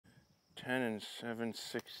10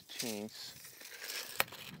 7/16.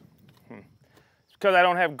 It's because I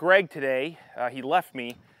don't have Greg today. He left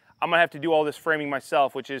me. I'm gonna have to do all this framing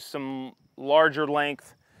myself, which is some larger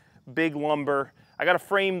length, big lumber. I gotta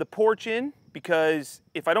frame the porch in because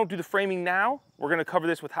if I don't do the framing now, we're gonna cover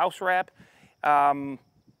this with house wrap. I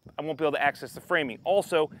won't be able to access the framing.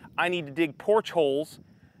 Also, I need to dig porch holes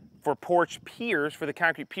for porch piers, for the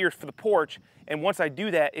concrete piers for the porch. And once I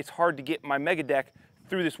do that, it's hard to get my mega deck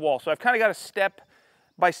through this wall. So I've kind of got a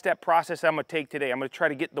step-by-step process I'm gonna take today. I'm gonna try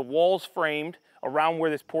to get the walls framed around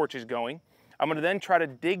where this porch is going. I'm gonna then try to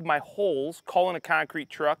dig my holes, call in a concrete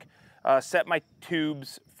truck, set my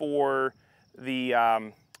tubes for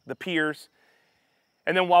the piers.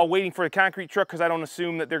 And then while waiting for the concrete truck, because I don't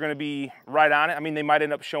assume that they're gonna be right on it, I mean, they might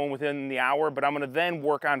end up showing within the hour, but I'm gonna then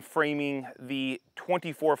work on framing the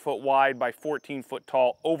 24-foot wide by 14-foot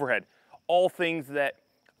tall overhead. All things that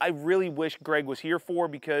I really wish Greg was here for,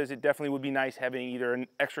 because it definitely would be nice having either an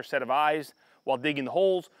extra set of eyes while digging the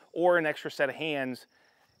holes or an extra set of hands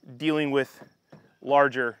dealing with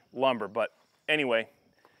larger lumber. But anyway,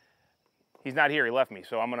 he's not here, he left me.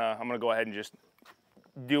 So I'm gonna go ahead and just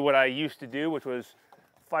do what I used to do, which was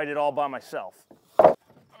fight it all by myself. All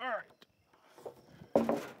right.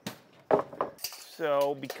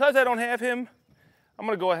 So because I don't have him, I'm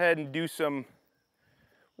gonna go ahead and do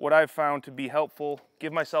what I've found to be helpful,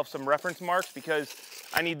 give myself some reference marks, because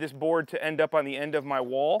I need this board to end up on the end of my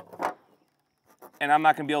wall, and I'm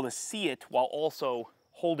not gonna be able to see it while also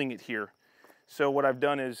holding it here. So what I've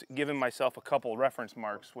done is given myself a couple reference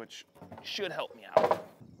marks, which should help me out.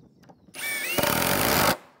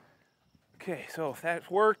 Okay, so if that's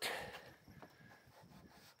worked,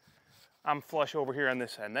 I'm flush over here on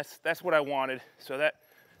this end. That's what I wanted. So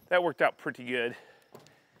that worked out pretty good.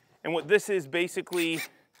 And what this is basically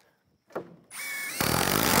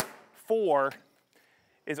for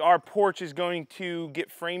is our porch is going to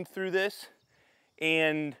get framed through this,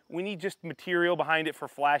 and we need just material behind it for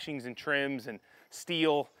flashings and trims and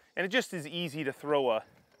steel. And it just is easy to throw a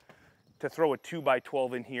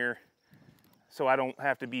 2x12 in here, so I don't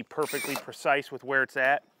have to be perfectly precise with where it's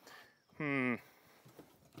at. Since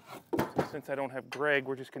I don't have Greg,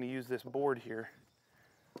 we're just gonna use this board here.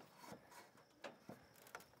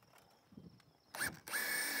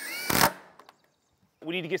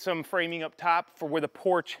 We need to get some framing up top for where the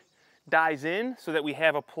porch dies in so that we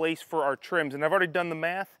have a place for our trims. And I've already done the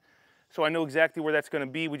math, so I know exactly where that's gonna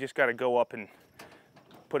be. We just gotta go up and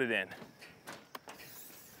put it in.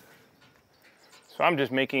 So I'm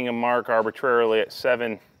just making a mark arbitrarily at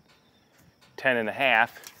 7, 10.5.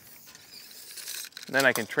 Then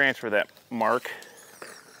I can transfer that mark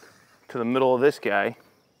to the middle of this guy.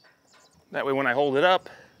 That way when I hold it up,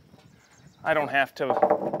 I don't have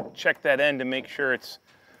to check that end to make sure it's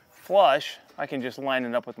flush. I can just line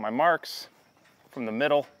it up with my marks from the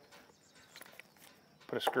middle,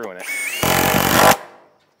 put a screw in it.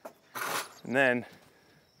 And then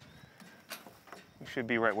we should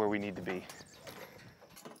be right where we need to be.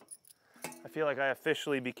 I feel like I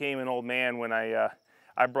officially became an old man when I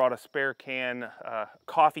brought a spare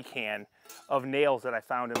coffee can of nails that I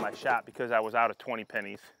found in my shop because I was out of 20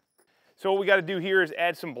 pennies. So what we got to do here is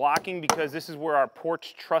add some blocking, because this is where our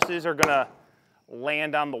porch trusses are gonna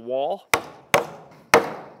land on the wall.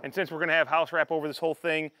 And since we're gonna have house wrap over this whole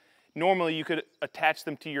thing, normally you could attach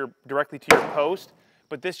them to directly to your post,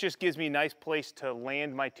 but this just gives me a nice place to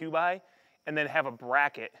land my 2x and then have a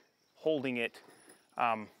bracket holding it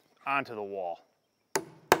onto the wall.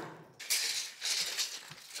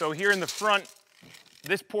 So here in the front,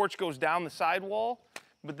 this porch goes down the side wall,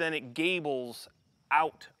 but then it gables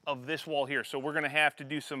out of this wall here. So we're gonna have to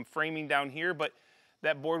do some framing down here, but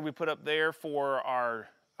that board we put up there for our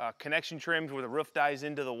connection trims where the roof dies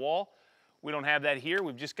into the wall, we don't have that here.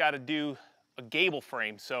 We've just gotta do a gable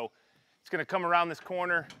frame. So it's gonna come around this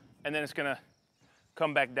corner, and then it's gonna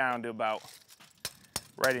come back down to about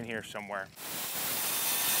right in here somewhere.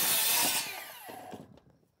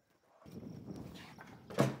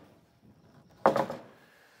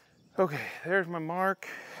 Okay, there's my mark.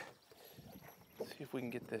 Let's see if we can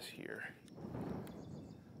get this here.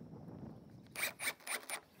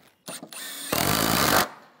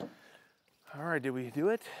 All right, did we do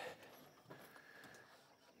it?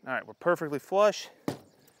 All right, we're perfectly flush,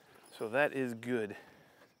 so that is good.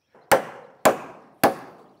 Have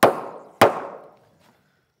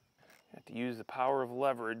to use the power of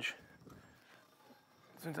leverage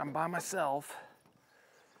since I'm by myself.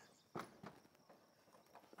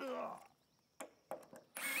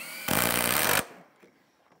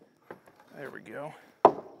 There we go.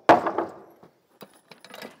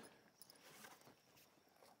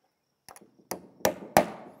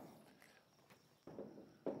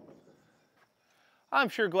 I'm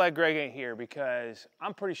sure glad Greg ain't here because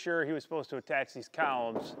I'm pretty sure he was supposed to attach these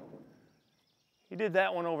columns. He did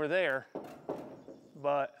that one over there,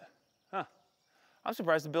 but I'm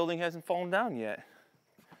surprised the building hasn't fallen down yet.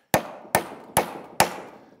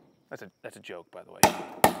 That's a joke, by the way.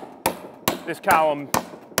 This column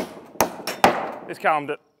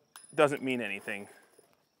doesn't mean anything.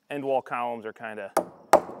 End wall columns are kind of,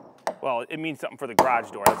 well, it means something for the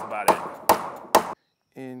garage door. That's about it.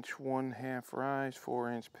 1/2 rise,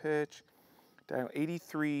 4-inch pitch, dial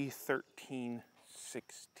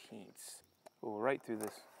 83/13/16. Go right through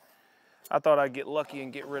this. I thought I'd get lucky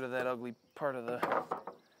and get rid of that ugly part of the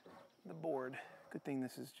board. Good thing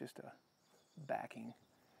this is just a backing.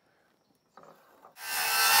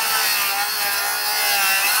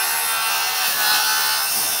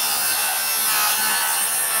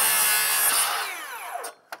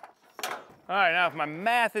 All right, now if my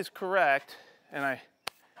math is correct, and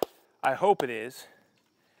I hope it is,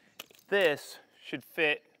 this should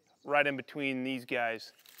fit right in between these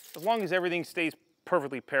guys, as long as everything stays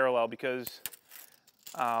perfectly parallel, because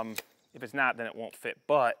if it's not, then it won't fit.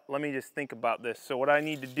 But let me just think about this. So what I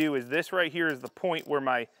need to do is this right here is the point where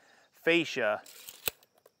my fascia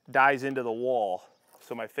dies into the wall.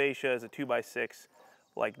 So my fascia is a 2x6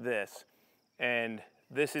 like this. And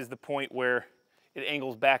this is the point where it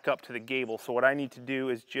angles back up to the gable. So what I need to do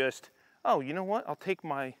is just, oh, you know what? I'll take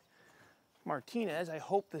my Martinez. I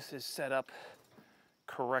hope this is set up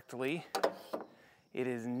correctly. It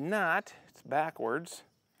is not. It's backwards.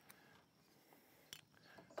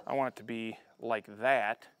 I want it to be like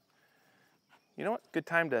that. You know what? Good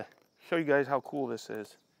time to show you guys how cool this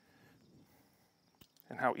is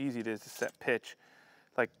and how easy it is to set pitch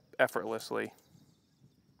like effortlessly.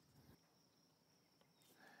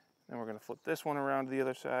 Then we're going to flip this one around to the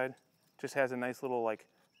other side. Just has a nice little like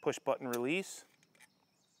push button release.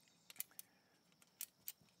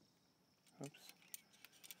 Oops.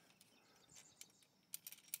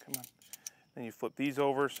 Come on. Then you flip these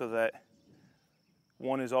over so that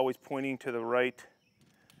one is always pointing to the right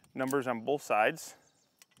numbers on both sides.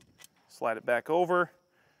 Slide it back over.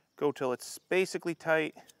 Go till it's basically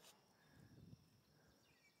tight,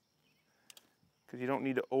 because you don't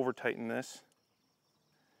need to over tighten this.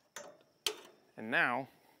 And now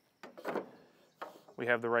we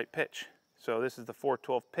have the right pitch. So this is the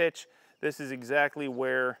 412 pitch. This is exactly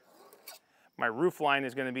where my roof line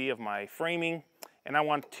is going to be of my framing. And I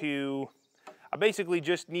basically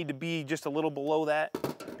just need to be just a little below that,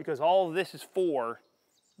 because all of this is for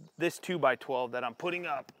this 2x12 that I'm putting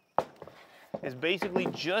up is basically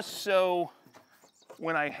just so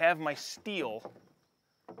when I have my steel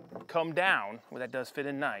come down, well, that does fit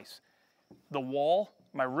in nice. The wall,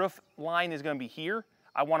 my roof line is going to be here.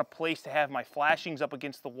 I want a place to have my flashings up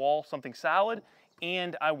against the wall, something solid,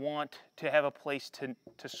 and I want to have a place to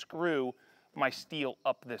screw my steel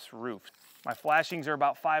up this roof. My flashings are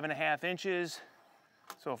about 5.5 inches.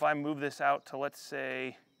 So if I move this out to, let's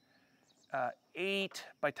say, 8,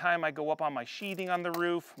 by the time I go up on my sheathing on the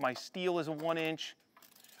roof, my steel is a 1 inch.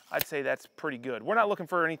 I'd say that's pretty good. We're not looking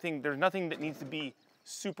for anything, there's nothing that needs to be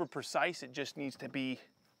super precise, it just needs to be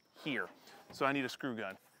here. So I need a screw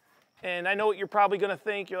gun. And I know what you're probably gonna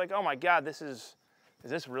think, you're like, oh my God, is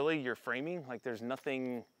this really your framing? Like there's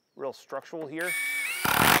nothing real structural here?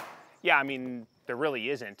 Yeah, I mean, there really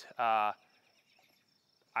isn't.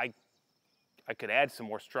 I could add some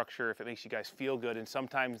more structure if it makes you guys feel good, and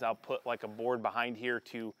sometimes I'll put like a board behind here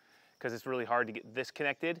because it's really hard to get this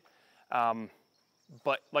connected.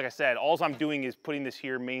 But like I said, all I'm doing is putting this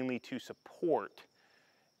here mainly to support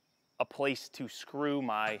a place to screw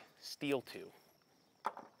my steel to.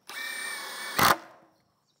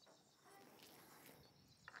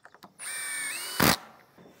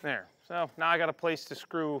 There, so now I got a place to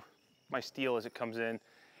screw my steel as it comes in.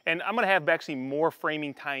 And I'm gonna have actually more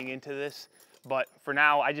framing tying into this, but for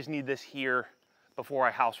now I just need this here before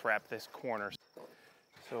I house wrap this corner.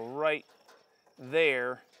 So right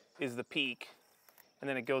there is the peak, and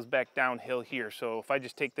then it goes back downhill here. So if I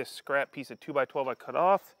just take this scrap piece of 2x12 I cut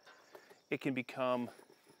off, it can become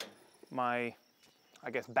my, I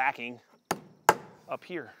guess, backing up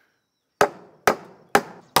here.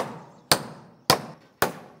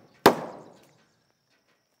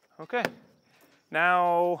 Okay,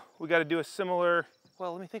 now we got to do a similar,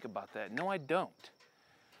 well, let me think about that. No, I don't.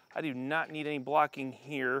 I do not need any blocking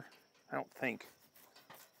here, I don't think.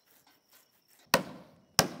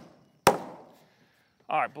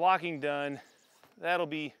 All right, blocking done. That'll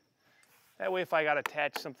be, that way if I got to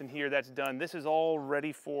attach something here, that's done. This is all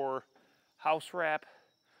ready for house wrap.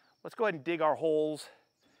 Let's go ahead and dig our holes,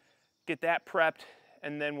 get that prepped,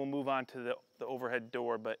 and then we'll move on to the overhead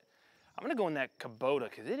door. But I'm gonna go in that Kubota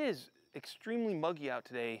because it is extremely muggy out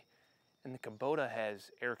today and the Kubota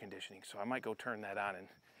has air conditioning. So I might go turn that on and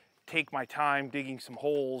take my time digging some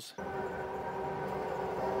holes.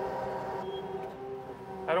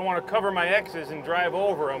 I don't want to cover my X's and drive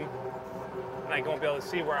over them and I won't be able to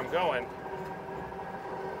see where I'm going.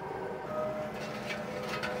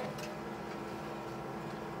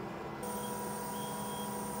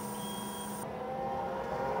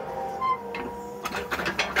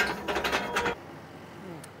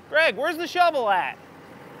 Greg, where's the shovel at?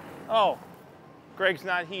 Oh, Greg's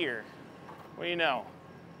not here. What do you know?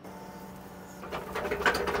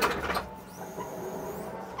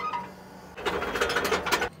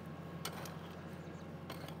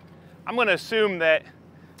 I'm going to assume that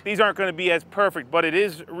these aren't going to be as perfect, but it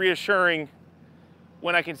is reassuring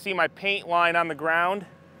when I can see my paint line on the ground,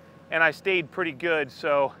 and I stayed pretty good,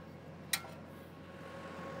 so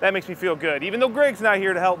that makes me feel good. Even though Greg's not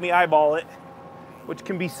here to help me eyeball it, which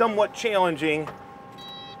can be somewhat challenging.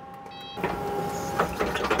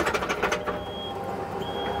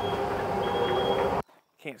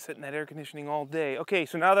 Can't sit in that air conditioning all day. Okay,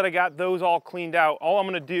 so now that I got those all cleaned out, all I'm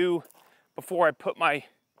gonna do before I put my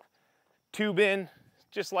tube in,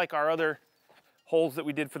 just like our other holes that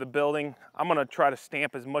we did for the building, I'm gonna try to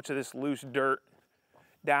stamp as much of this loose dirt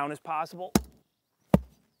down as possible.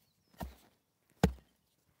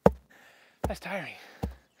 That's tiring.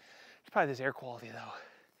 It's probably this air quality though.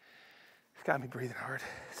 It's got me breathing hard.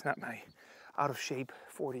 It's not my out of shape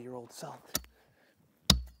 40-year-old self.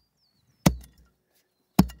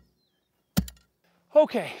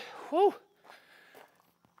 Okay, whew.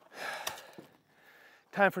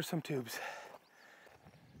 Time for some tubes.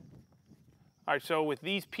 All right, so with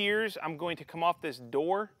these piers, I'm going to come off this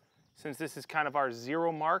door, since this is kind of our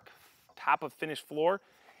zero mark, top of finished floor.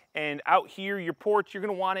 And out here, your porch, you're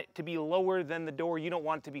gonna want it to be lower than the door. You don't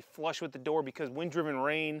want it to be flush with the door because wind-driven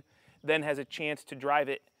rain then has a chance to drive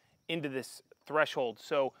it into this threshold.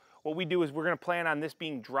 So what we do is we're gonna plan on this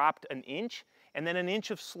being dropped an inch and then an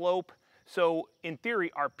inch of slope. So in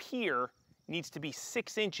theory, our pier needs to be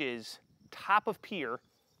 6 inches top of pier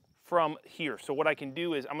from here. So what I can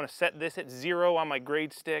do is I'm gonna set this at 0 on my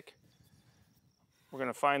grade stick. We're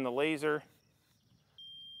gonna find the laser.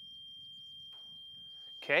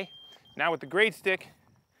 Okay, now with the grade stick,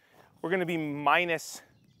 we're gonna be minus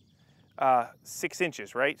 6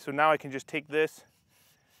 inches, right? So now I can just take this,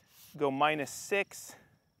 go -6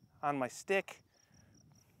 on my stick.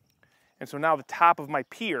 And so now the top of my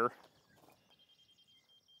pier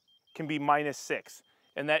can be -6.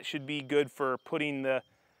 And that should be good for putting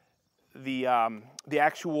the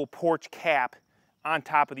actual porch cap on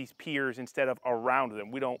top of these piers instead of around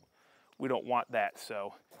them. We don't want that.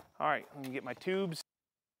 So, all right, let me get my tubes.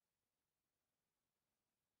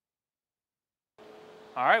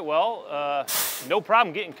 All right, well, no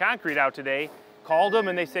problem getting concrete out today. Called them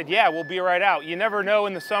and they said, yeah, we'll be right out. You never know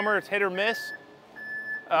in the summer, it's hit or miss.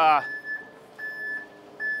 But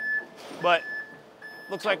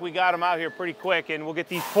looks like we got them out here pretty quick and we'll get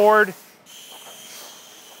these poured.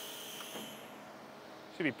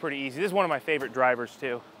 Should be pretty easy. This is one of my favorite drivers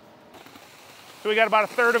too. So we got about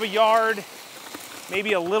 1/3 of a yard,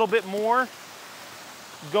 maybe a little bit more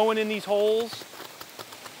going in these holes.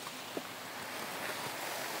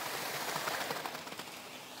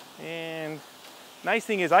 And nice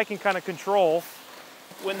thing is I can kind of control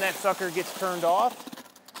when that sucker gets turned off.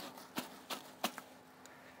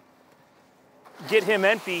 Get him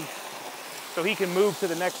empty so he can move to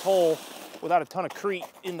the next hole without a ton of crete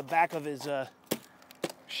in the back of his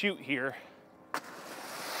chute here.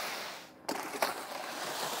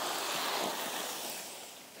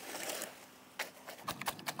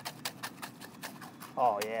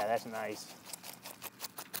 Oh yeah, that's nice.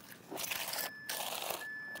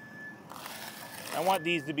 I want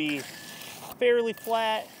these to be fairly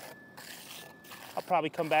flat. I'll probably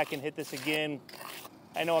come back and hit this again.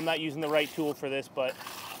 I know I'm not using the right tool for this, but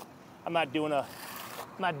I'm not doing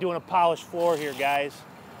a polished floor here, guys.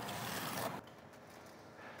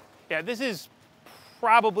 Yeah, this is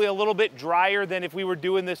probably a little bit drier than if we were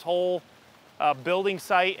doing this whole building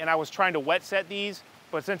site and I was trying to wet set these.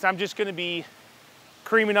 But since I'm just gonna be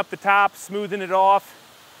creaming up the top, smoothing it off,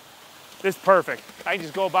 this is perfect. I can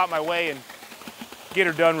just go about my way and get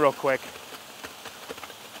her done real quick.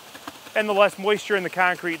 And the less moisture in the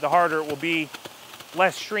concrete, the harder it will be,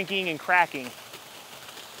 less shrinking and cracking.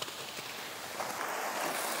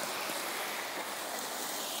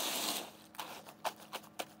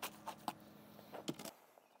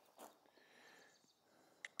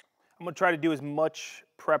 I'm gonna try to do as much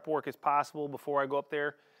prep work as possible before I go up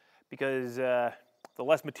there because the the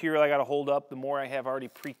less material I got to hold up, the more I have already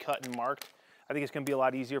pre-cut and marked. I think it's going to be a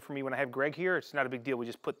lot easier for me when I have Greg here. It's not a big deal. We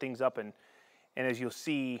just put things up, and as you'll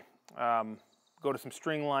see, go to some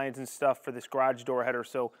string lines and stuff for this garage door header.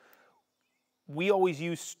 So we always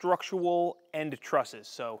use structural end trusses.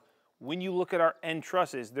 So when you look at our end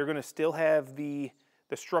trusses, they're going to still have the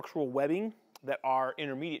structural webbing that our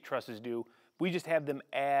intermediate trusses do. We just have them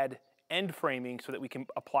add end framing so that we can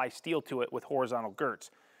apply steel to it with horizontal girts.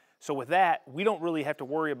 So with that, we don't really have to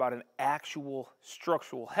worry about an actual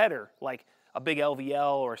structural header like a big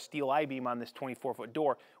LVL or a steel I-beam on this 24-foot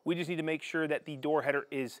door. We just need to make sure that the door header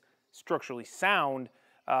is structurally sound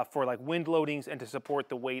for like wind loadings and to support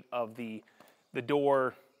the weight of the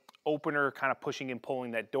door opener, kind of pushing and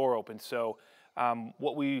pulling that door open. So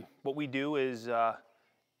what we do is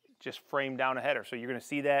just frame down a header. So you're going to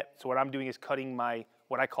see that. So what I'm doing is cutting my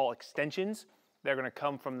what I call extensions. They're going to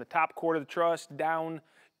come from the top cord of the truss down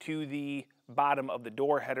to the bottom of the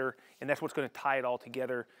door header, and that's what's going to tie it all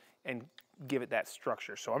together and give it that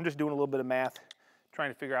structure. So I'm just doing a little bit of math, trying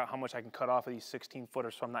to figure out how much I can cut off of these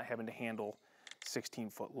 16-footers so I'm not having to handle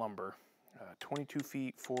 16-foot lumber. 22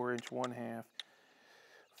 feet, 4-inch, 1/2.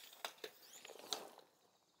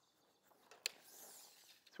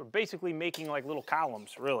 So we're basically making like little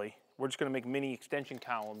columns, really. We're just going to make mini extension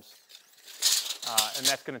columns, and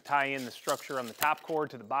that's going to tie in the structure on the top cord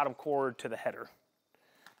to the bottom cord to the header.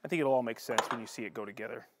 I think it'll all make sense when you see it go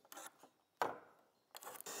together.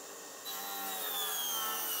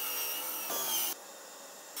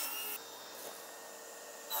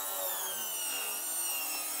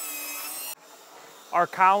 Our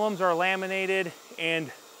columns are laminated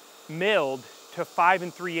and milled to 5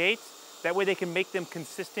 3/8. That way they can make them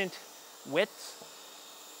consistent widths,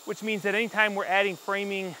 which means that anytime we're adding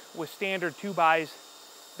framing with standard 2x,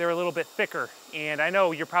 they're a little bit thicker. And I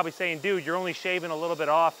know you're probably saying, dude, you're only shaving a little bit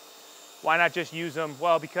off. Why not just use them?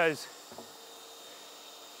 Well, because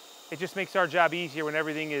it just makes our job easier when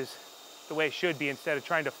everything is the way it should be instead of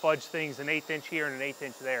trying to fudge things 1/8 inch here and 1/8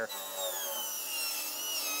 inch there.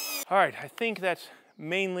 All right, I think that's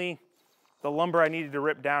mainly the lumber I needed to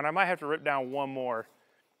rip down. I might have to rip down one more.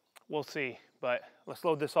 We'll see, but let's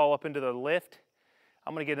load this all up into the lift.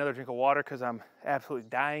 I'm gonna get another drink of water because I'm absolutely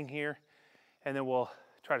dying here, and then we'll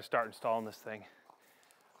try to start installing this thing.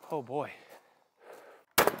 Oh boy.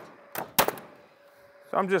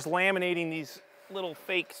 So I'm just laminating these little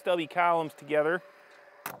fake stubby columns together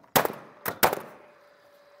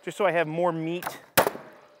just so I have more meat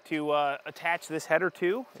to attach this header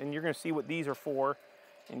to, and you're gonna see what these are for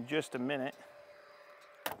in just a minute.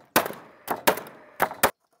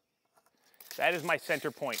 That is my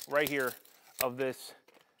center point right here of this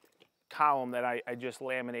column that I just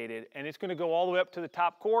laminated, and it's gonna go all the way up to the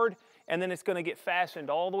top cord, and then it's gonna get fastened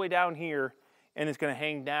all the way down here, and it's gonna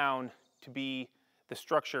hang down to be the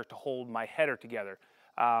structure to hold my header together.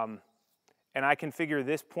 And I can figure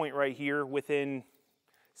this point right here within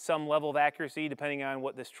some level of accuracy depending on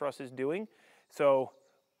what this truss is doing. So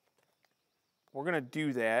we're gonna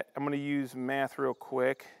do that. I'm gonna use math real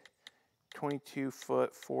quick. 22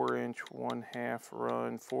 foot, 4-inch, 1/2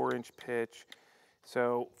 run, 4-inch pitch.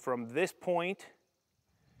 So from this point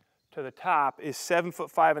to the top is 7 foot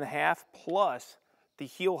 5 1/2 plus the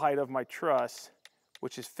heel height of my truss,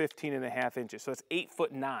 which is 15 1/2 inches. So it's 8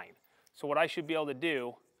 foot 9. So what I should be able to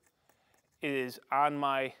do is on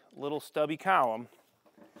my little stubby column,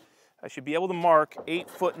 I should be able to mark 8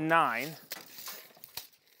 foot 9.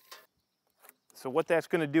 So what that's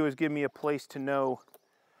gonna do is give me a place to know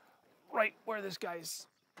right where this guy's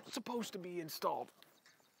supposed to be installed.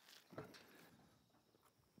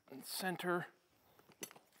 And center,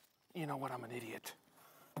 you know what, I'm an idiot.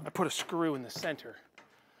 I put a screw in the center.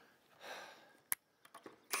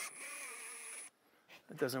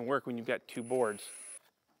 It doesn't work when you've got 2 boards.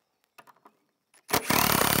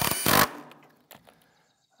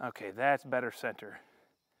 Okay, that's better center.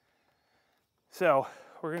 So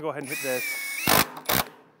we're gonna go ahead and hit this.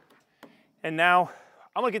 And now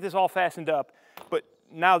I'm gonna get this all fastened up, but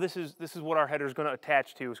now this is what our header is gonna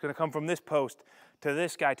attach to. It's gonna come from this post to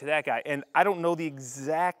this guy to that guy. And I don't know the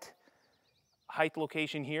exact height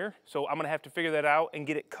location here, so I'm gonna have to figure that out and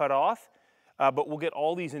get it cut off. But we'll get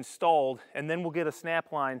all these installed, and then we'll get a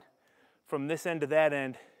snap line from this end to that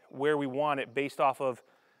end where we want it based off of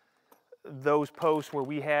those posts where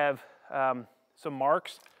we have some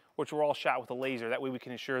marks, which were all shot with a laser. That way we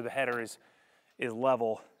can ensure the header is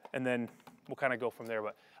level, and then we'll kind of go from there.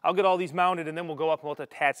 But I'll get all these mounted, and then we'll go up and we'll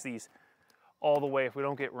attach these all the way. If we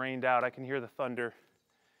don't get rained out, I can hear the thunder.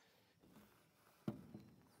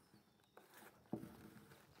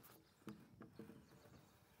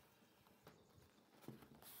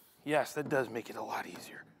 Yes, that does make it a lot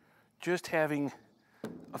easier. Just having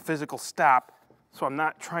a physical stop, so I'm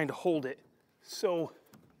not trying to hold it so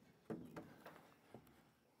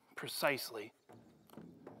precisely.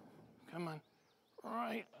 Come on,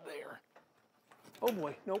 right there. Oh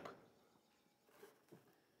boy, nope.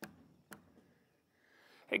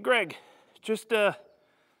 Hey Greg, just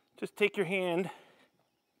take your hand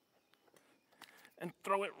and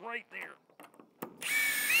throw it right there.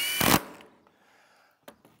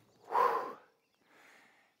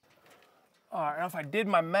 All right, now if I did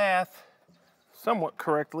my math somewhat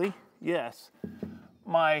correctly, yes,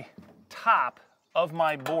 my top of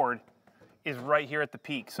my board is right here at the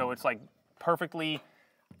peak. So it's like perfectly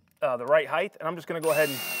the right height. And I'm just gonna go ahead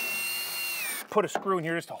and put a screw in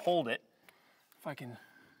here just to hold it. If I can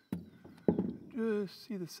just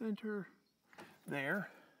see the center there.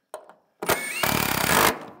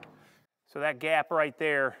 So that gap right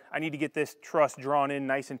there, I need to get this truss drawn in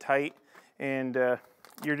nice and tight. And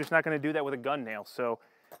you're just not gonna do that with a gun nail. So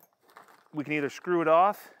we can either screw it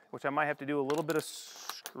off, which I might have to do a little bit of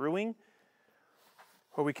screwing,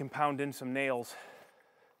 or we can pound in some nails.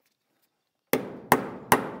 So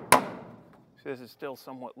this is still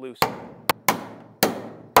somewhat loose.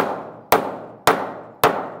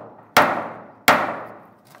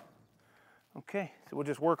 Okay, so we'll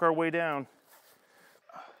just work our way down.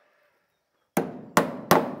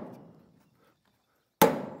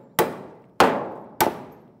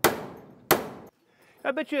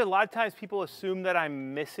 I bet you a lot of times people assume that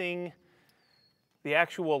I'm missing the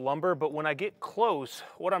actual lumber, but when I get close,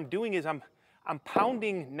 what I'm doing is I'm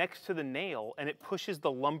pounding next to the nail and it pushes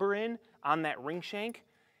the lumber in on that ring shank,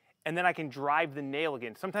 and then I can drive the nail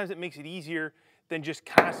again. Sometimes it makes it easier than just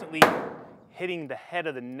constantly hitting the head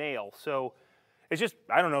of the nail. So it's just,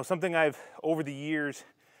 I don't know, something I've over the years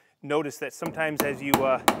noticed that sometimes as you,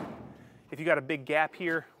 if you got a big gap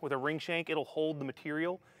here with a ring shank, it'll hold the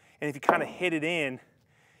material. And if you kind of hit it in,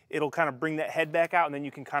 it'll kind of bring that head back out and then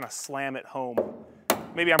you can kind of slam it home.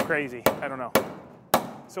 Maybe I'm crazy, I don't know.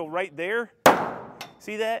 So right there,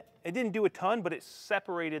 see that? It didn't do a ton, but it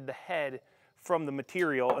separated the head from the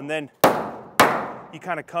material, and then you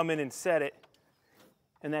kind of come in and set it,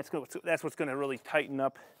 and that's what's gonna really tighten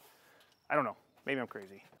up. I don't know, maybe I'm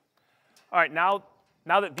crazy. All right, now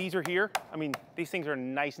that these are here, I mean, these things are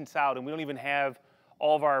nice and solid, and we don't even have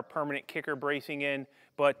all of our permanent kicker bracing in,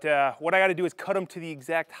 but what I gotta do is cut them to the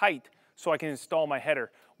exact height so I can install my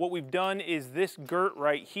header. What we've done is this girt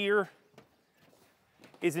right here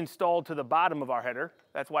is installed to the bottom of our header.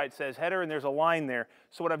 That's why it says header, and there's a line there.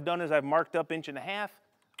 So what I've done is I've marked up 1.5 inches.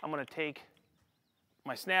 I'm gonna take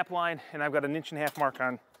my snap line, and I've got an 1.5 inch mark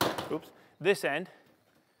on, oops, this end.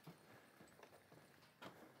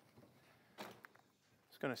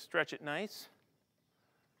 Just gonna stretch it nice.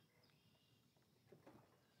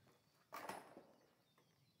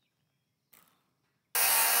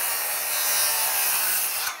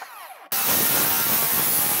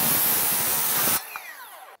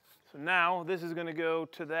 So now this is gonna go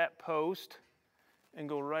to that post and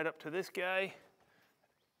go right up to this guy.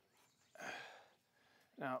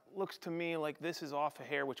 Now it looks to me like this is off a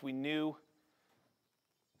hair, which we knew.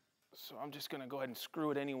 So I'm just gonna go ahead and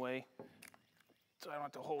screw it anyway, so I don't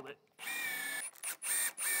have to hold it.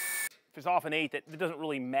 If it's off an 1/8, it doesn't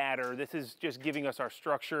really matter. This is just giving us our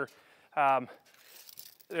structure.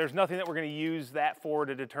 There's nothing that we're gonna use that for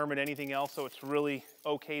to determine anything else, so it's really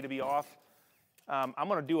okay to be off. I'm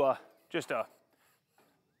gonna do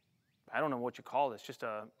I don't know what you call this, just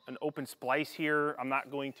an open splice here. I'm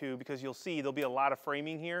not going to, because you'll see there'll be a lot of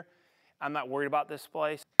framing here. I'm not worried about this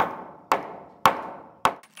splice.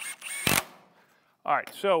 All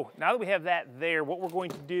right, so now that we have that there, what we're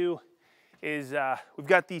going to do is we've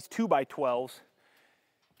got these 2x12s,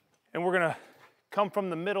 and we're gonna come from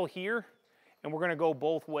the middle here, and we're gonna go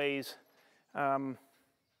both ways to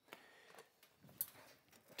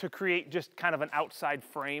create just kind of an outside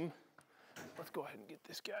frame. Let's go ahead and get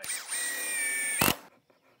this guy.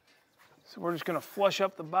 So we're just gonna flush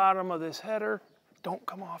up the bottom of this header. Don't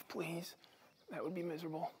come off, please. That would be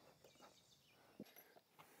miserable.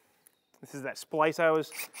 This is that splice I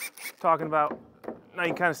was talking about. Now you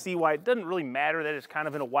can kind of see why it doesn't really matter that it's kind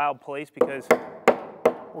of in a wild place, because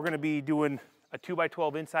we're gonna be doing a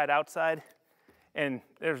 2x12 inside outside, and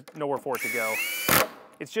there's nowhere for it to go.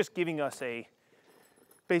 It's just giving us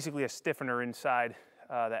basically a stiffener inside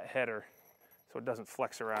that header, so it doesn't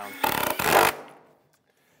flex around.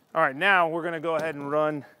 All right, now we're gonna go ahead and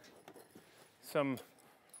run some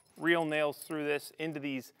real nails through this into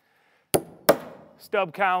these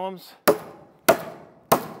stub columns.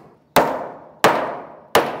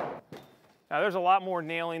 Now there's a lot more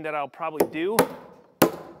nailing that I'll probably do,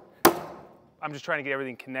 I'm just trying to get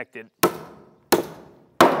everything connected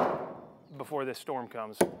before this storm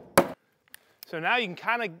comes. So now you can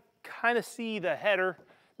kind of see the header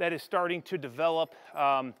that is starting to develop.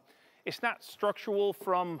 It's not structural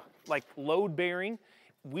from like load bearing.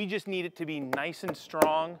 We just need it to be nice and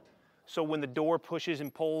strong, so when the door pushes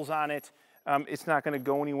and pulls on it, it's not going to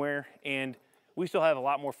go anywhere. And we still have a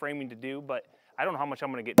lot more framing to do, but I don't know how much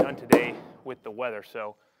I'm going to get done today with the weather,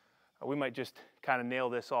 so we might just kind of nail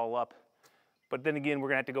this all up. But then again, we're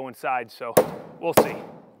going to have to go inside, so we'll see.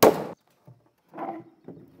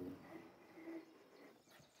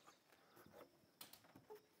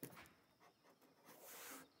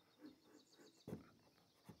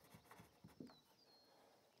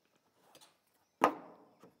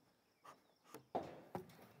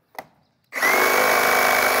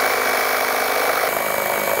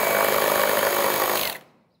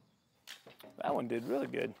 That one did really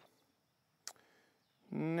good.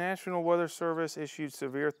 National Weather Service issued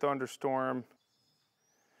severe thunderstorm.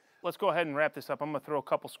 Let's go ahead and wrap this up. I'm gonna throw a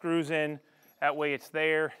couple screws in. That way it's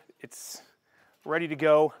there. It's ready to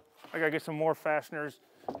go. I gotta get some more fasteners.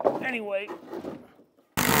 Anyway,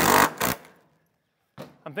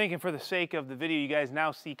 I'm thinking for the sake of the video, you guys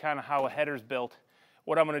now see kind of how a header's built.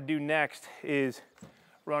 What I'm gonna do next is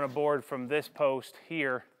run a board from this post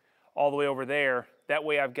here all the way over there. That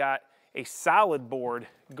way I've got a solid board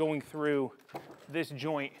going through this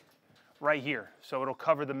joint right here. So it'll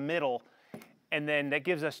cover the middle, and then that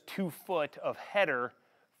gives us 2 foot of header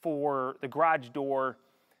for the garage door,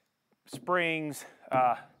 springs,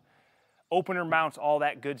 opener mounts, all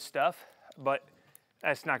that good stuff. But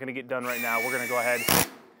that's not gonna get done right now. We're gonna go ahead,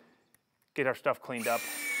 get our stuff cleaned up,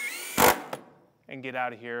 and get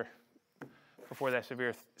out of here before that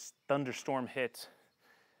severe thunderstorm hits.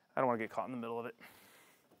 I don't wanna get caught in the middle of it.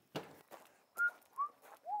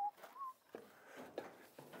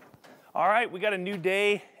 All right, we got a new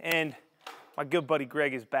day, and my good buddy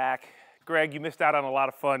Greg is back. Greg, you missed out on a lot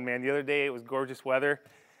of fun, man. The other day it was gorgeous weather.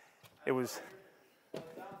 It was.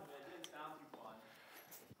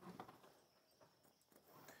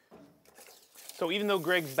 So even though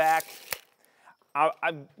Greg's back,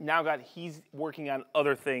 I've now got, he's working on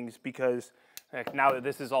other things, because now that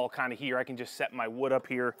this is all kind of here, I can just set my wood up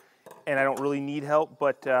here, and I don't really need help.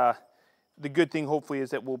 But the good thing, hopefully, is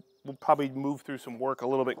that we'll probably move through some work a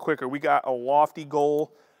little bit quicker. We got a lofty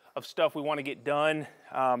goal of stuff we want to get done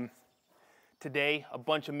today. A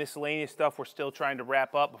bunch of miscellaneous stuff we're still trying to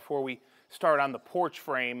wrap up before we start on the porch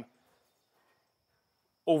frame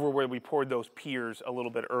over where we poured those piers a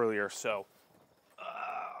little bit earlier. So,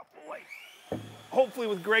 boy, hopefully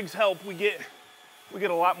with Greg's help, we get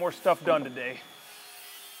a lot more stuff done today.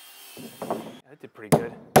 That did pretty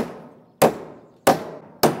good.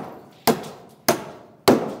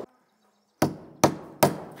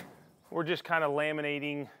 We're just kind of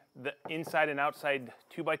laminating the inside and outside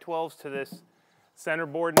 2x12s to this center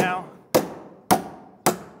board now.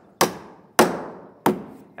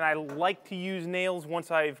 And I like to use nails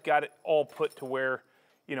once I've got it all put to where,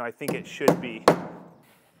 you know, I think it should be.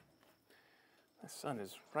 The sun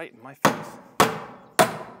is right in my face.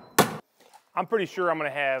 I'm pretty sure I'm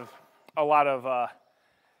gonna have a lot of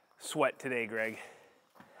sweat today, Greg.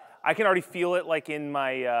 I can already feel it, like in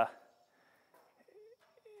my,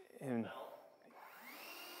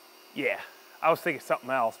 yeah, I was thinking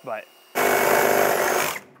something else, but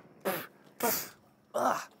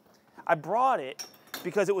I brought it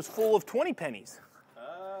because it was full of 20 pennies.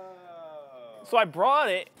 Oh. So I brought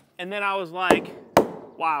it, and then I was like,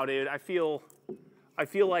 wow, dude, I feel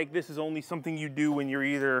like this is only something you do when you're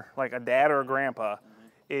either like a dad or a grandpa,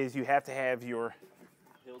 is you have to have your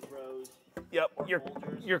Hillsborough. Yep,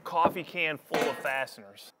 your coffee can full of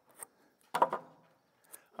fasteners.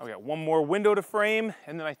 I got one more window to frame,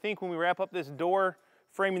 and then I think when we wrap up this door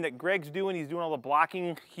framing that Greg's doing, he's doing all the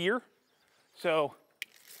blocking here. So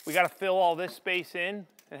we got to fill all this space in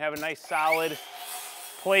and have a nice solid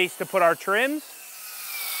place to put our trims.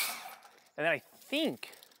 And then I think,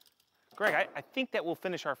 Greg, I think that will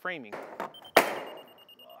finish our framing.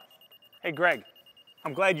 Hey, Greg,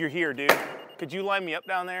 I'm glad you're here, dude. Could you line me up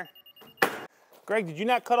down there? Greg, did you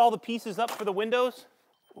not cut all the pieces up for the windows?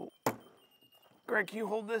 Greg, can you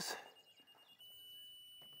hold this?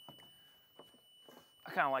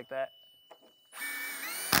 I kind of like that.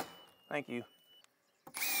 Thank you.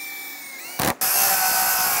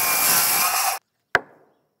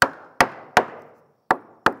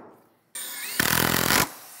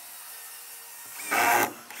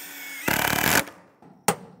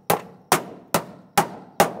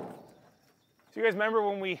 So you guys remember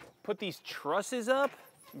when we put these trusses up?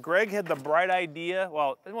 Greg had the bright idea,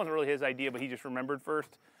 well, it wasn't really his idea, but he just remembered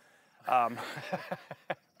first,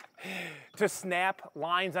 to snap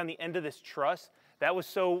lines on the end of this truss. That was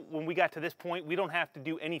so when we got to this point, we don't have to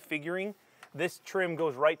do any figuring. This trim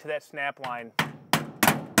goes right to that snap line.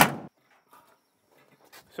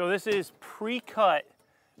 So this is pre-cut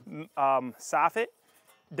soffit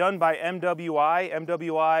done by MWI.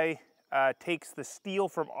 MWI takes the steel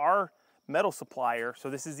from our metal supplier. So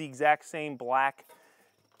this is the exact same black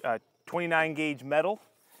 29 gauge metal.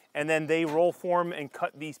 And then they roll form and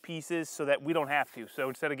cut these pieces so that we don't have to. So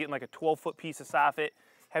instead of getting like a 12-foot piece of soffit,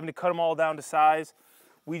 having to cut them all down to size,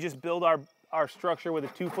 we just build our structure with a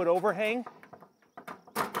 2-foot overhang.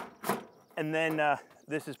 And then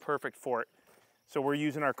this is perfect for it. So we're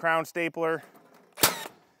using our crown stapler,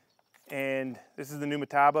 and this is the new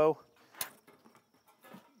Metabo.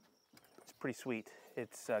 It's pretty sweet.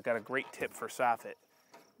 It's got a great tip for soffit.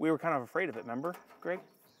 We were kind of afraid of it, remember, Greg?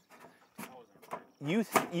 You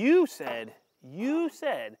said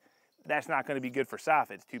that's not going to be good for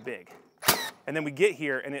soffit. It's too big. And then we get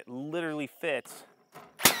here, and it literally fits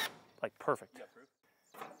like perfect.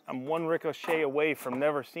 I'm one ricochet away from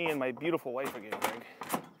never seeing my beautiful wife again, Greg.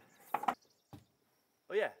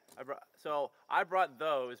 Oh yeah, I brought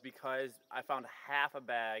those because I found half a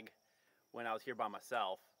bag when I was here by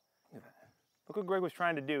myself. Look what Greg was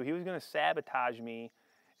trying to do. He was going to sabotage me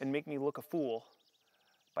and make me look a fool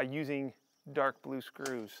by using dark blue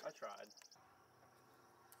screws. I tried.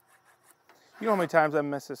 You know how many times I've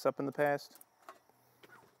messed this up in the past?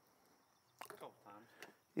 A couple times.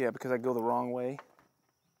 Yeah, because I go the wrong way.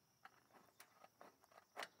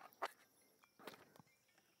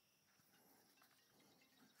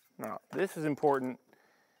 Now, this is important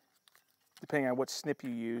depending on what snip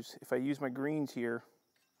you use. If I use my greens here,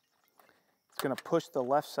 it's going to push the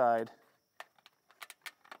left side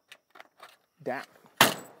down.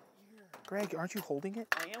 Greg, aren't you holding it?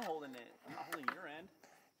 I am holding it. I'm not holding your end.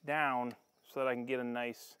 Down so that I can get a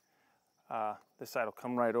nice, this side will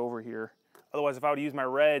come right over here. Otherwise, if I would use my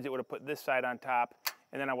reds, it would have put this side on top,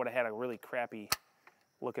 and then I would have had a really crappy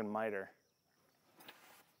looking miter.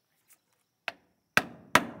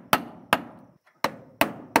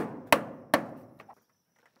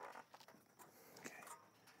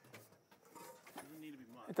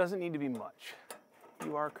 It doesn't need to be much.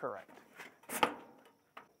 You are correct.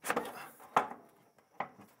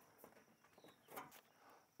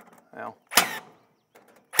 Well,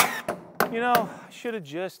 you know, I should have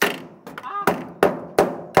just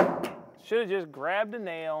grabbed a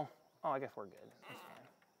nail. Oh, I guess we're good.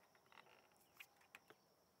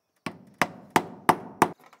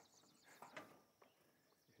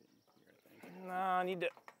 No, I need to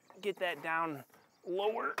get that down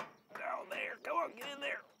lower. Down there. Come on, get in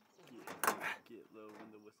there. Get low when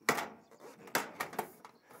the whistle blows.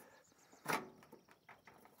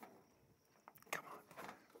 Come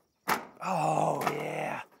on. Oh,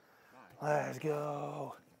 yeah. Let's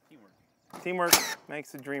go. Teamwork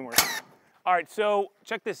makes the dream work. All right, so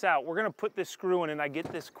check this out. We're going to put this screw in, and I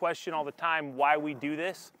get this question all the time why we do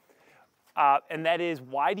this. And that is,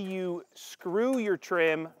 why do you screw your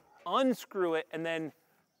trim, unscrew it, and then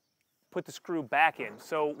put the screw back in?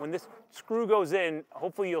 So when this screw goes in,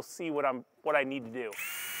 hopefully you'll see what I need to do.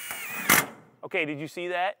 Okay, did you see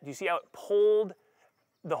that? Do you see how it pulled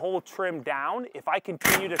the whole trim down? If I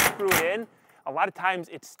continue to screw it in, a lot of times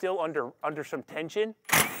it's still under some tension.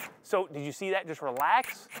 So did you see that? Just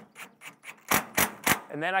relax.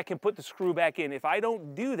 And then I can put the screw back in. If I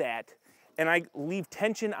don't do that and I leave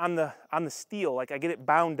tension on the steel, like I get it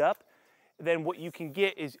bound up, then what you can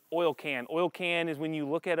get is oil can. Oil can is when you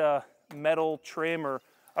look at a metal trim or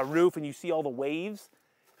a roof and you see all the waves.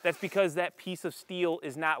 That's because that piece of steel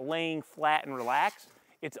is not laying flat and relaxed.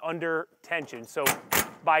 It's under tension. So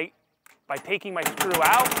by taking my screw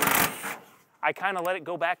out, I kind of let it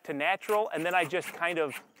go back to natural, and then I just kind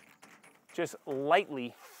of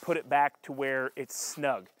lightly put it back to where it's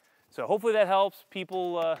snug. So hopefully that helps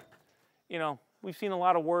people. You know, we've seen a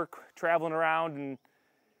lot of work traveling around, and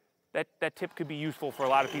that tip could be useful for a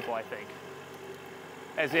lot of people, I think.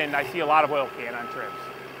 As in, I see a lot of oil can on trims.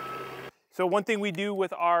 So one thing we do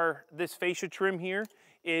with this fascia trim here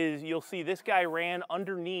is you'll see this guy ran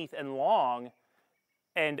underneath and long,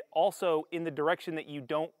 and also in the direction that you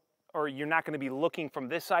don't, or you're not going to be looking from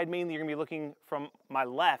this side mainly, you're going to be looking from my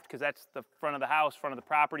left, because that's the front of the house, front of the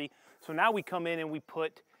property. So now we come in and we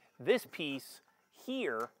put this piece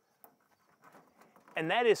here, and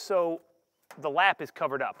that is so the lap is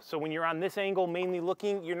covered up. So when you're on this angle mainly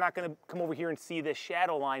looking, you're not going to come over here and see this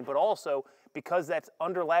shadow line, but also because that's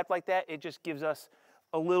underlapped like that, it just gives us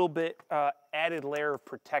a little bit added layer of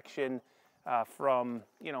protection from,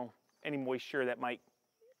 you know, any moisture that might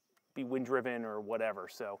be wind driven or whatever.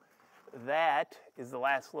 So that is the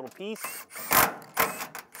last little piece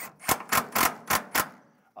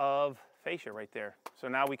of fascia right there. So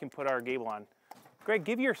now we can put our gable on. Greg,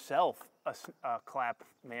 give yourself a clap,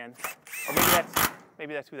 man. Or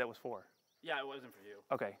maybe that's who that was for. Yeah, it wasn't for you.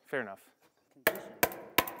 Okay, fair enough.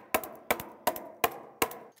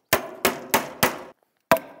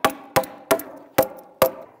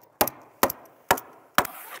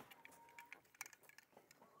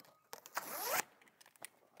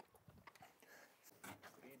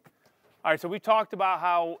 All right, so we talked about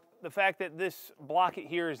how the fact that this blockade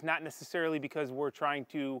here is not necessarily because we're trying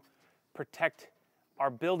to protect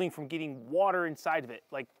our building from getting water inside of it.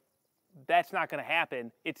 Like, that's not going to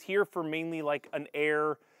happen. It's here for mainly like an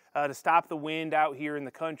air to stop the wind out here in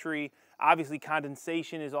the country. Obviously,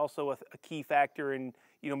 condensation is also a key factor in,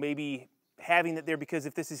 you know, maybe having it there, because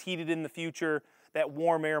if this is heated in the future, that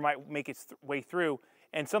warm air might make its way through.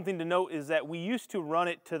 And something to note is that we used to run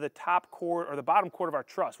it to the top cord or the bottom cord of our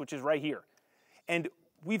truss, which is right here. And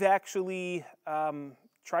we've actually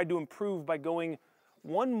tried to improve by going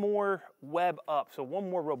one more web up, so one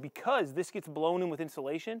more row, because this gets blown in with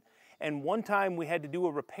insulation. And one time we had to do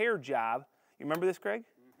a repair job. You remember this, Greg?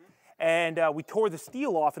 Mm-hmm. And we tore the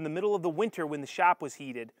steel off in the middle of the winter when the shop was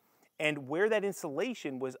heated. And where that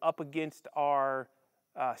insulation was up against our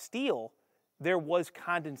steel, there was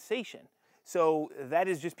condensation. So that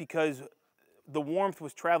is just because the warmth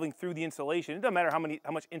was traveling through the insulation. It doesn't matter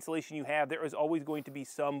how much insulation you have, there is always going to be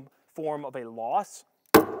some form of a loss.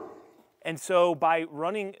 And so by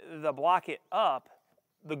running the blockade up,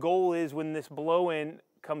 the goal is when this blow-in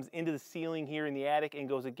comes into the ceiling here in the attic and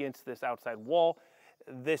goes against this outside wall,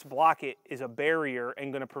 this blockade is a barrier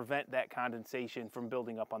and going to prevent that condensation from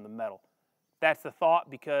building up on the metal. That's the thought,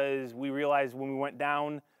 because we realized when we went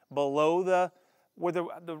down below where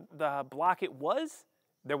the blockade was,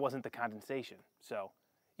 there wasn't the condensation. So,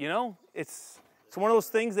 you know, it's one of those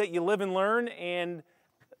things that you live and learn, and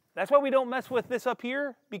that's why we don't mess with this up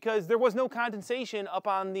here, because there was no condensation up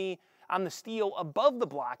on the steel above the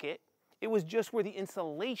blockade. It was just where the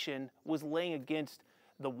insulation was laying against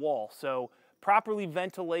the wall. So properly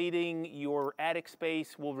ventilating your attic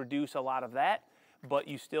space will reduce a lot of that, but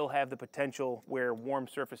you still have the potential where warm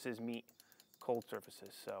surfaces meet cold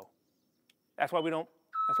surfaces. So that's why we don't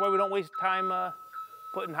waste time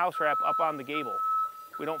putting house wrap up on the gable.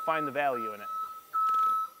 We don't find the value in it.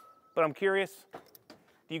 But I'm curious,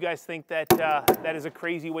 do you guys think that that is a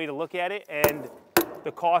crazy way to look at it, and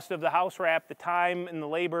the cost of the house wrap, the time and the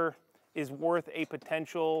labor, is worth a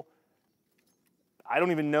potential? I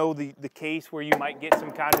don't even know the case where you might get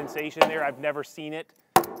some condensation there. I've never seen it.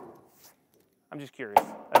 I'm just curious.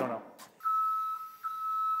 I don't know.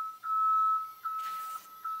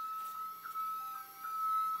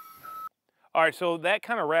 All right, so that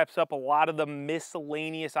kind of wraps up a lot of the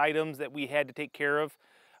miscellaneous items that we had to take care of.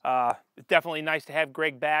 It's definitely nice to have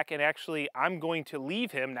Greg back, and actually I'm going to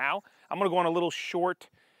leave him now. I'm going to go on a little short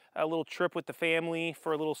trip with the family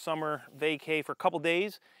for a little summer vacay for a couple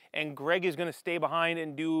days, and Greg is going to stay behind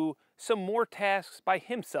and do some more tasks by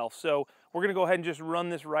himself. So we're going to go ahead and just run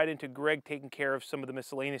this right into Greg taking care of some of the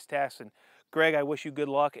miscellaneous tasks. And Greg, I wish you good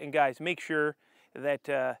luck. And guys, make sure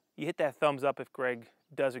that you hit that thumbs up if Greg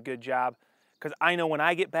does a good job, because I know when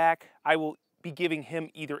I get back, I will be giving him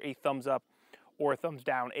either a thumbs up or a thumbs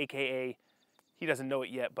down, AKA, he doesn't know it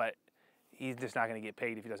yet, but he's just not going to get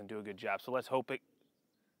paid if he doesn't do a good job. So let's hope it.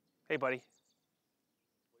 Hey, buddy.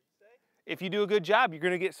 What'd you say? If you do a good job, you're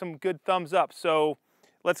going to get some good thumbs up. So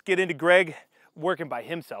let's get into Greg working by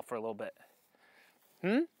himself for a little bit.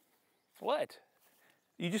 What?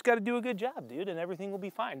 You just got to do a good job, dude, and everything will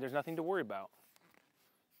be fine. There's nothing to worry about.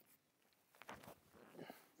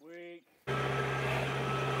 Weak.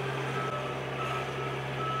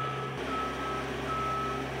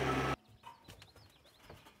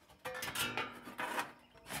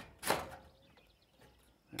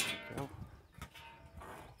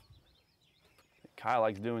 Kyle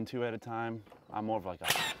likes doing 2 at a time. I'm more of like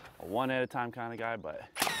a 1 at a time kind of guy, but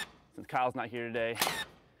since Kyle's not here today,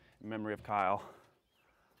 in memory of Kyle,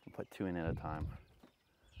 I'll put 2 in at a time.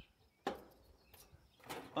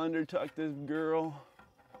 Undertuck this girl.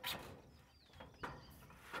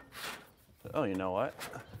 Oh, you know what?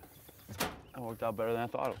 That worked out better than I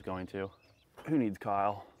thought it was going to. Who needs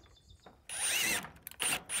Kyle?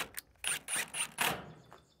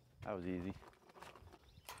 That was easy.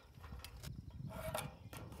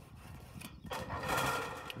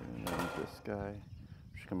 This guy,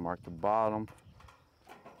 just gonna mark the bottom.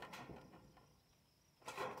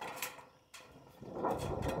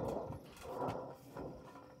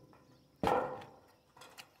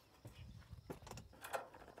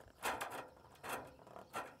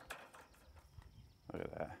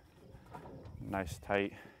 Nice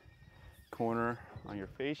tight corner on your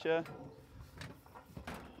fascia.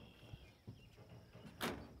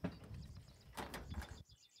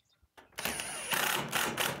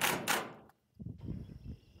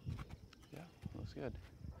 Yeah, looks good.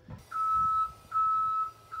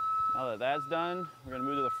 Now that that's done, we're gonna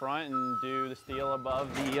move to the front and do the steel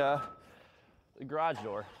above the garage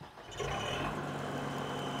door.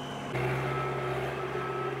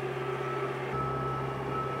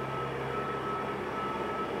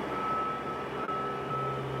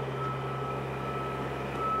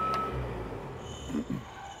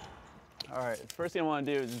 All right, the first thing I want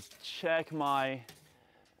to do is check my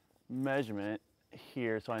measurement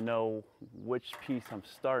here so I know which piece I'm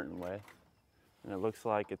starting with. And it looks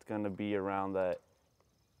like it's going to be around the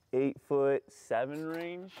 8'7"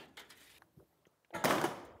 range.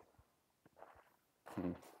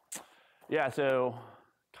 Yeah, so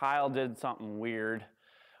Kyle did something weird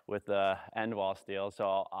with the end wall steel,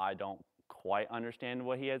 so I don't quite understand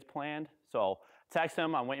what he has planned. So text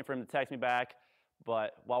him, I'm waiting for him to text me back.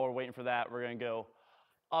 But while we're waiting for that, we're gonna go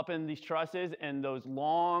up in these trusses, and those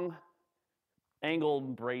long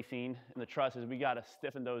angled bracing in the trusses, we gotta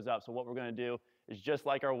stiffen those up. So what we're gonna do is just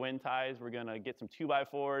like our wind ties, we're gonna get some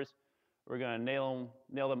 2x4s, we're gonna nail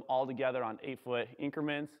them all together on 8-foot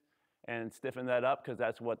increments and stiffen that up because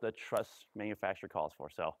that's what the truss manufacturer calls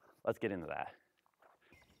for. So let's get into that.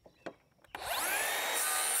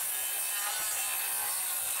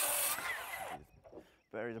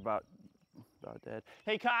 Battery's about dead.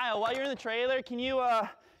 Hey Kyle, while you're in the trailer, can you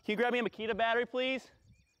grab me a Makita battery, please?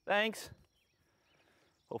 Thanks.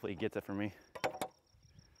 Hopefully he gets it for me.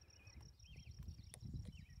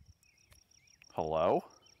 Hello?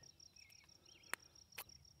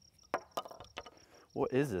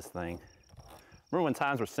 What is this thing? Remember when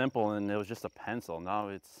times were simple and it was just a pencil? Now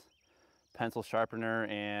it's pencil sharpener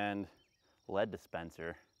and lead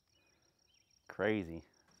dispenser. Crazy.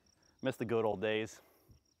 Miss the good old days.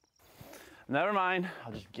 Never mind,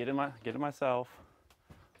 I'll just get it myself.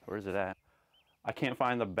 Where is it at? I can't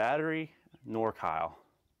find the battery nor Kyle.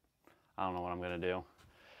 I don't know what I'm gonna do.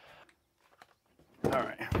 All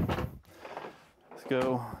right, let's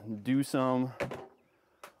go do some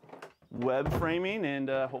web framing and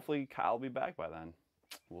hopefully Kyle will be back by then.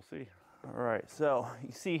 We'll see. All right, so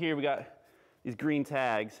you see here we got these green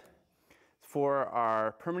tags for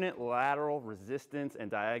our permanent lateral resistance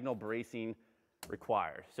and diagonal bracing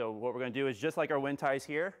required. So what we're gonna do is just like our wind ties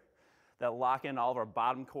here, that lock in all of our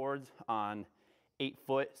bottom cords on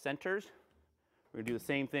 8-foot centers. We're gonna do the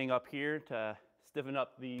same thing up here to stiffen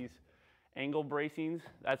up these angle bracings.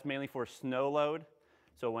 That's mainly for snow load.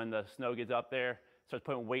 So when the snow gets up there, starts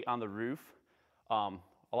putting weight on the roof. A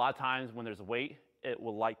lot of times when there's a weight, it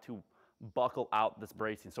will like to buckle out this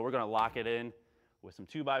bracing. So we're gonna lock it in with some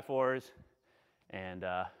 2x4s and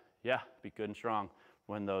yeah, be good and strong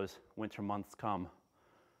when those winter months come.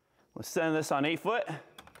 Let's send this on 8-foot.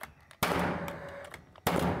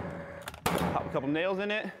 Pop a couple nails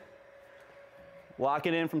in it. Lock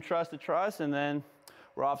it in from truss to truss, and then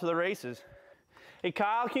we're off to the races. Hey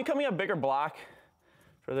Kyle, can you cut me a bigger block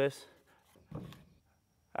for this?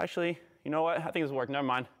 Actually, you know what? I think this will work. Never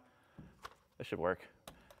mind. This should work.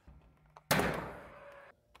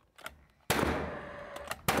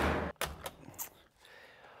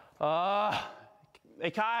 Hey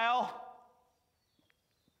Kyle.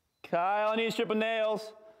 Kyle, I need a strip of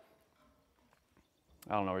nails.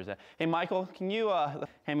 I don't know where he's at. Hey Michael, can you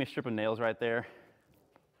hand me a strip of nails right there?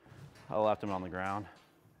 I left them on the ground.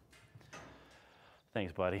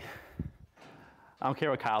 Thanks, buddy. I don't care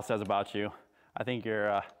what Kyle says about you. I think you're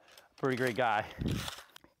a pretty great guy.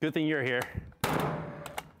 Good thing you're here.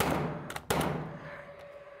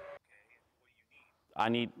 I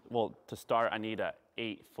need, well, to start, I need a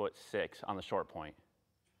 8'6" on the short point.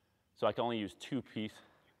 So I can only use 2 piece.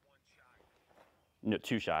 No,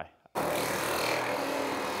 2 shy.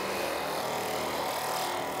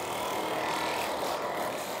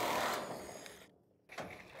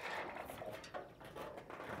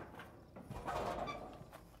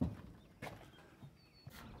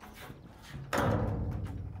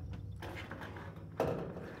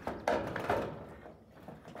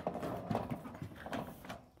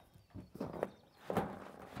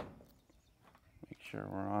 Sure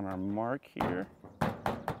we're on our mark here.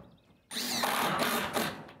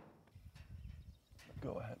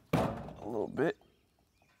 Go ahead a little bit,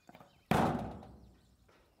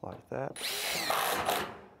 like that.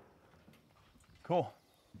 Cool.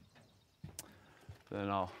 Then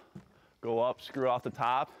I'll go up, screw off the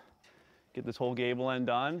top, get this whole gable end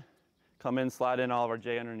done, come in, slide in all of our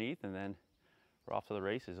J underneath, and then we're off to the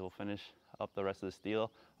races. We'll finish up the rest of the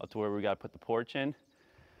steel up to where we got to put the porch in.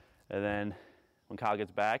 And then when Kyle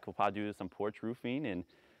gets back, we'll probably do some porch roofing and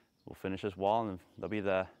we'll finish this wall, and there'll be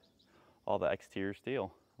all the exterior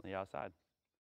steel on the outside.